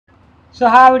So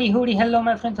howdy hoody, hello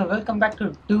my friends, so welcome back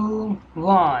to Doom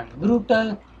 1,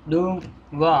 Brutal Doom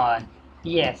 1.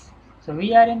 Yes, so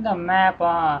we are in the map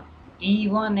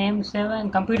E1M7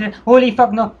 computer. Holy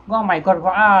fuck, no, oh my god,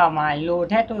 my lord,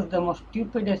 that was the most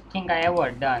stupidest thing I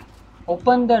ever done.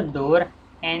 Open the door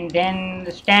and then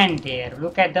stand there,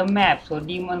 look at the map so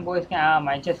demon boys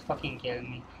can, just fucking kill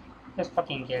me. Just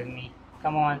fucking kill me.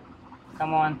 Come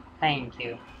on, thank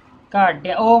you. God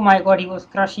damn, oh my god, he was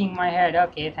crushing my head.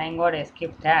 Okay, thank god I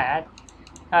skipped that.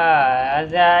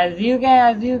 As you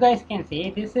guys can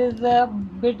see, this is a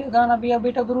bit gonna be a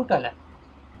bit of brutal.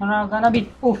 Gonna be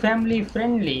family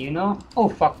friendly, you know. Oh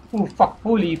fuck,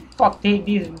 holy fuck, they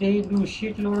do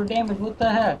shitload of damage. What the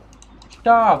hell?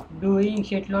 Stop doing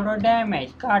shitload of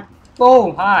damage. God,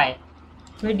 oh hi,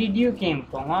 where did you came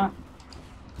from, huh?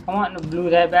 Come on, blew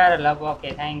that barrel up.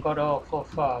 Okay, thank God.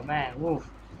 Oh, man. Oof.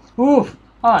 Oof.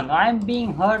 Oh, no, I'm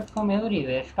being hurt from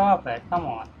everywhere. Stop it. Come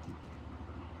on.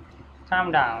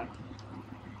 Calm down.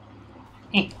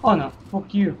 Oh, no.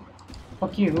 Fuck you.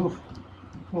 Fuck you. Oof.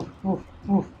 Oof. Oof.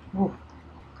 Oof. Oof.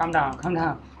 Calm down. Calm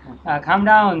down. Calm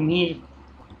down, me.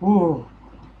 Ooh.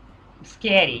 It's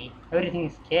scary. Everything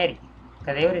is scary.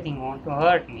 Because everything wants to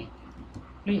hurt me.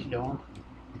 Please don't.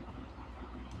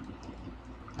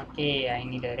 Okay, I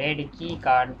need a red key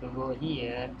card to go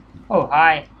here. Oh,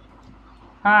 hi.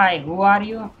 Hi, who are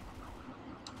you?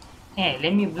 Hey,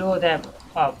 let me blow that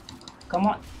up. Come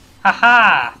on.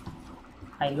 Haha!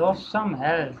 I lost some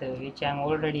health, which I'm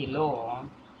already low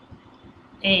on.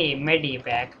 Hey, medi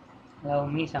pack.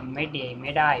 Love me some medi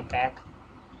pack.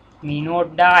 Me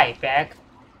not die pack.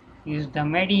 Use the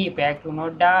medi pack to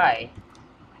not die.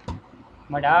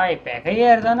 Medi pack.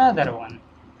 Here's another one.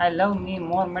 I love me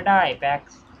more medi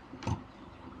packs.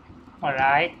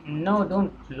 Alright. No,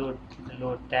 don't load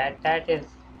that. That is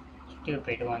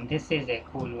stupid one. This is a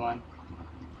cool one.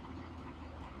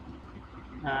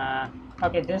 Uh,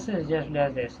 okay, this is just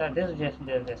does this. So this just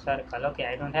does a circle. Okay,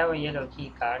 I don't have a yellow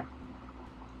key card.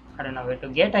 I don't know where to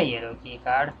get a yellow key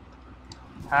card.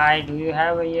 Hi, do you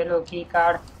have a yellow key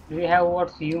card? Do you have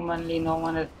what's humanly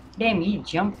known as? Damn, he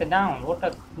jumped down. What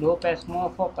a dope ass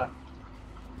motherfucker.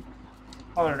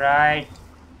 Alright.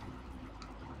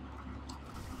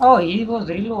 Oh, he was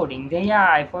reloading. Yeah,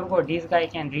 I forgot this guy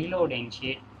can reload and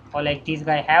shit. Or like this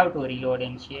guy have to reload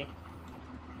and shit.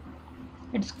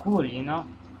 It's cool, you know.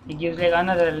 It gives like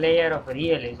another layer of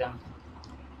realism.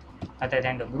 Other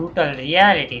than the brutal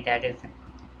reality that is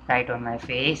right on my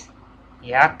face.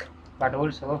 Yuck. But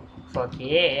also, fuck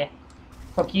yeah.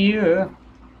 Fuck you.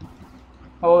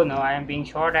 Oh no, I am being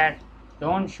shot at.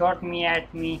 Don't shot me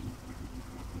at me.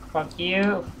 Fuck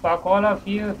you. Fuck all of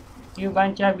you. You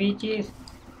bunch of bitches.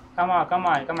 Come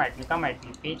at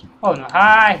me, bitch. Oh no,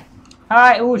 hi.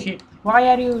 Hi, oh shit. Why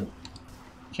are you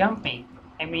jumping?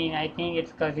 I mean, I think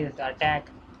it's cause his attack.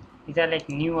 These are like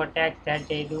new attacks that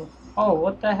they do. Oh,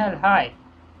 what the hell, hi.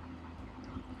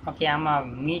 Okay, I'ma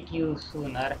meet you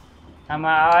sooner.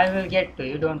 I will get to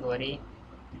you, don't worry.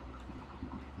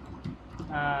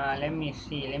 Let me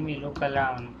see, let me look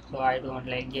around so I don't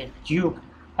like get juked.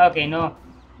 Okay, no,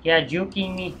 yeah,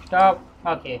 juking me, stop.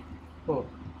 Okay, oh,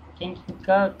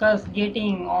 cause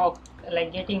getting off,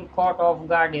 like getting caught off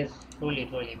guard is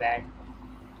truly bad.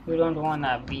 You don't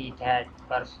wanna be that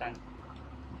person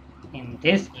in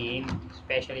this game,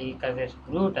 especially because it's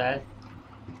brutal.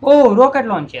 Oh, rocket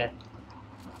launcher.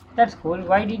 That's cool.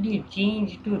 Why did you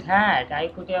change to that? I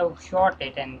could have shot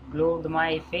it and blowed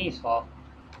my face off.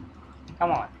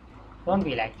 Come on, don't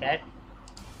be like that.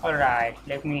 Alright,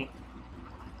 let me.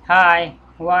 Hi,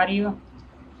 who are you?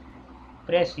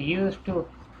 Press use to.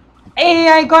 Hey,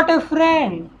 I got a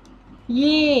friend!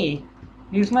 Yay!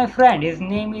 He's my friend. His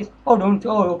name is. Oh, don't.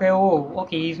 Oh, okay. Oh,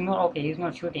 okay. He's not. Okay, he's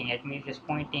not shooting at me. He's just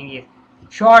pointing his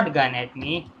shotgun at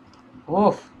me.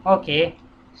 Oof. Okay.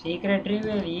 Secret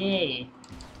reveal. Yay.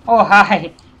 Oh,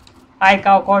 hi. I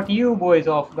caught you boys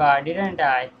off guard, didn't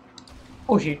I?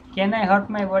 Oh shit. Can I hurt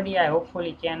my buddy? I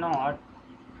hopefully cannot.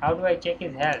 How do I check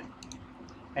his health?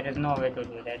 There is no way to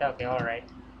do that. Okay, alright.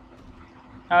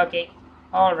 Okay,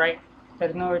 alright.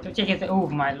 There's no way to check his. Oh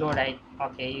my lord,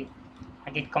 Okay,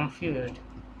 I get confused.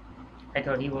 I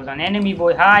thought he was an enemy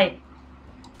boy. Hi!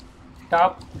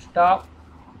 Stop, stop.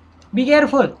 Be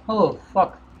careful! Oh,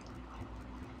 fuck.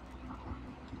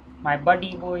 My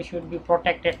buddy boy should be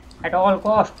protected at all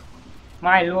cost.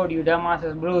 My lord, you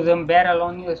dumbasses, blew some barrel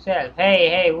on yourself.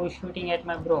 Hey, who's shooting at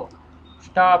my bro?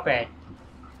 Stop it.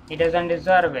 He doesn't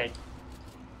deserve it.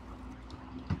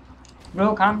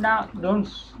 Bro, calm down.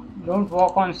 Don't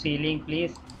walk on ceiling,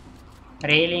 please.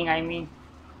 Railing, I mean.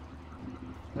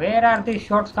 Where are these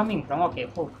shots coming from? Okay,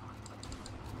 phew.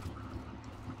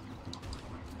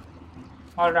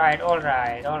 Alright,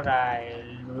 alright, alright.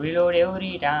 Reload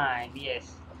every time,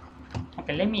 yes.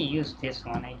 Okay, let me use this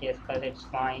one, I guess, because it's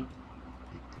fine.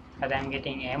 Because I'm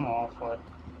getting ammo for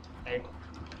it.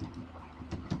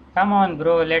 Come on,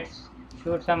 bro, let's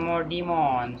shoot some more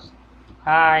demons.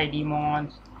 Hi,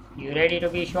 demons. You ready to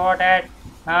be shot at?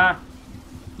 Huh?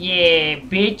 Yeah,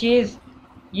 bitches.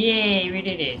 Yay, we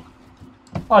did it.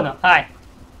 Oh no, hi.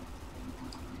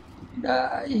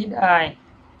 Die, die.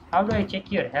 How do I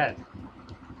check your health?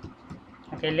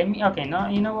 Okay, let me, okay, no,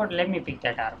 you know what, let me pick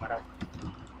that armor up.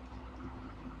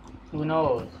 Who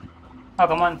knows? Oh,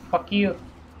 come on, fuck you.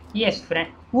 Yes, friend.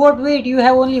 What, wait, you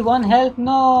have only one health?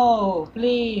 No,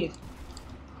 please.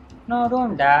 No,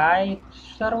 don't die.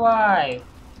 Survive.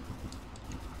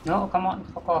 No, come on,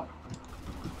 fuck off.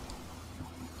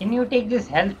 Can you take this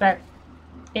health pack?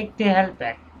 Take the health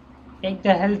pack. Take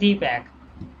the healthy pack.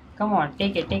 Come on,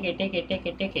 take it, take it, take it, take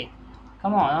it, take it.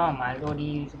 Come on, oh my lord,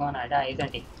 he's gonna die,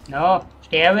 isn't he? No,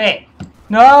 stay away.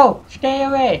 No, stay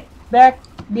away. Back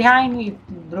behind me,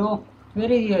 bro.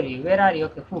 Where is you? Where are you?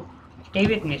 Okay, phew. Stay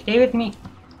with me, stay with me.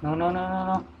 No, no, no,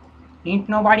 no, no. Ain't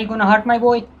nobody gonna hurt my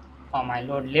boy. Oh my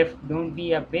lord, lift. Don't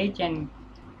be a bitch and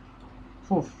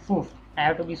poof, poof. I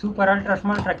have to be super ultra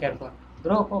smultra careful.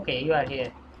 Bro, okay, you are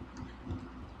here.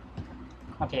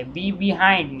 Okay, be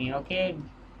behind me, okay?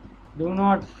 Do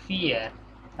not fear,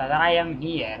 that I am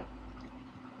here.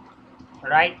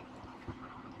 Right?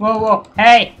 Whoa, whoa,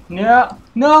 hey! No!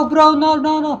 No, bro, no,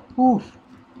 no, no! Oof.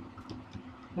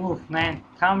 Oof, man.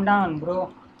 Calm down,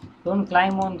 bro. Don't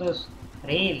climb on those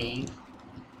railings.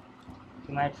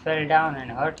 You might fall down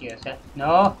and hurt yourself.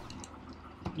 No!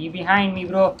 Be behind me,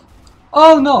 bro.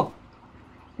 Oh, no!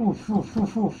 Oof, oof,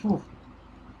 oof, oof, oof.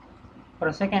 For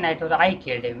a second, I thought I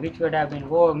killed him, which would have been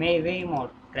way more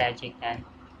tragic than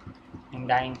him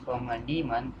dying from a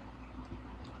demon.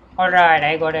 Alright,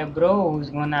 I got a bro who's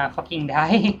gonna fucking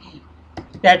die.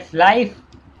 That's life.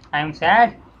 I'm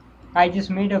sad. I just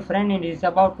made a friend and he's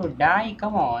about to die.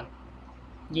 Come on.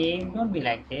 Game, don't be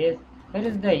like this. Where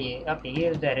is the... Okay,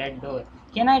 here's the red door.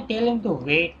 Can I tell him to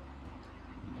wait?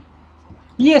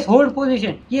 Yes, hold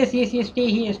position. Yes, yes, yes. Stay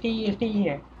here, stay here, stay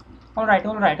here. Alright,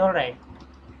 alright, alright.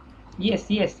 Yes,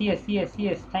 yes, yes, yes,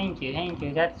 yes. Thank you, thank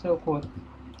you. That's so cool.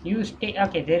 You stay...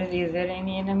 Okay, is there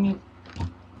any enemy?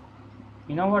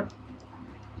 You know what?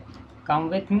 Come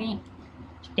with me.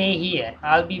 Stay here.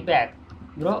 I'll be back.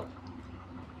 Bro.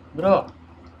 Bro.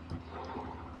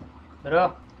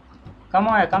 Bro. Come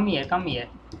on, come here, come here.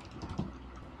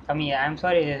 Come here. I'm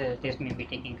sorry this may be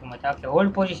taking too much. Okay,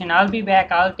 hold position. I'll be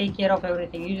back. I'll take care of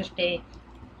everything. You just stay.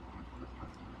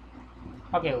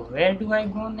 Okay, where do I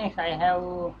go next? I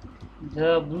have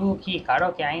the blue key card.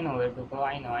 Okay, I know where to go.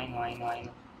 I know.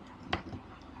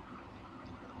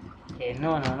 Okay,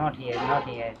 no, not here, not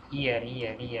here. Here.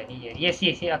 Yes,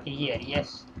 okay, here,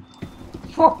 yes.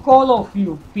 Fuck all of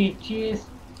you, bitches.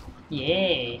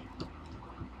 Yeah.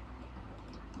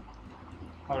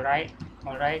 Alright.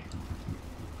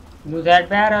 Do that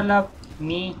barrel up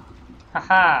me.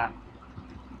 Haha.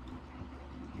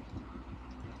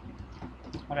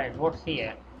 Alright, what's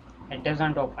here? It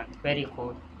doesn't open. Very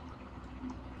cool.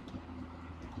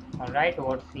 Alright,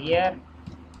 what's here?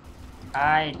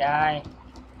 I die.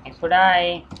 Thanks for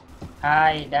dying.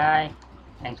 I die.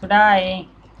 Thanks for dying.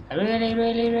 I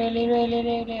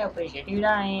really appreciate you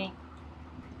dying.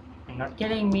 And not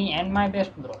killing me and my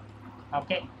best bro.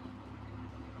 Okay.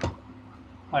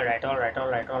 Alright.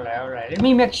 Let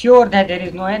me make sure that there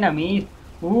is no enemies.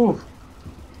 Ooh.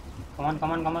 Come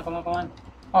on.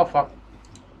 Oh fuck.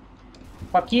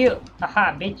 Fuck you.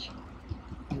 Haha, bitch.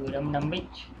 You dumb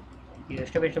bitch. You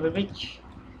stupid bitch.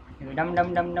 You dumb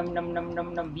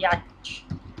biatch.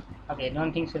 Okay,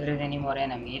 don't think so there is any more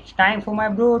enemy. It's time for my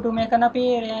bro to make an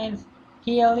appearance.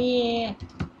 Kill yeah.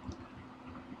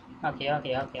 Okay.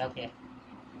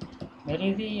 Where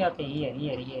is he? Okay, here.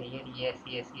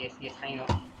 Yes, I know.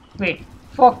 Wait,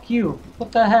 fuck you.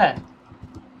 What the hell?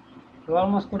 You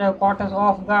almost could have caught us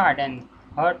off guard and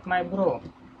hurt my bro.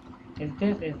 Is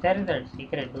there the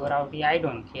secret door out here? I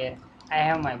don't care. I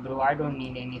have my bro. I don't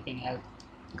need anything else.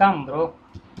 Come, bro.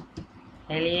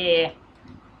 Hell yeah.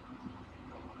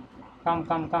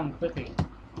 Come quickly.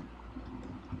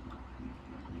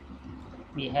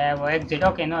 We have exit.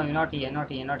 Okay, no, not here.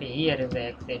 Here is the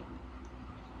exit.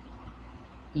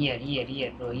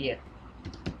 Here, bro.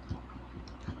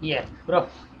 Here, bro.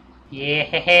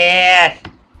 Yes.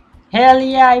 Hell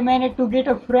yeah, I managed to get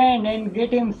a friend and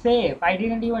get him safe. I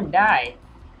didn't even die.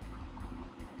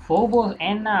 Phobos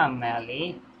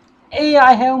Anomaly. Hey,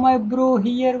 I have my bro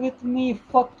here with me.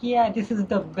 Fuck yeah, this is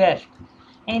the best.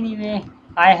 Anyway,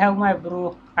 I have my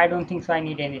bro. I don't think so I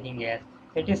need anything else.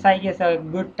 It is, I guess, a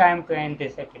good time to end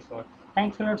this episode.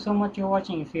 Thanks a lot so much for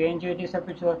watching. If you enjoyed this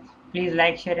episode, please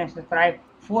like, share, and subscribe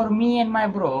for me and my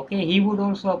bro. Okay, he would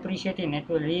also appreciate it. It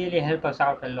will really help us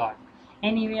out a lot.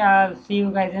 Anyway, I'll see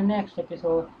you guys in the next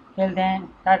episode. Till then,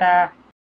 tata.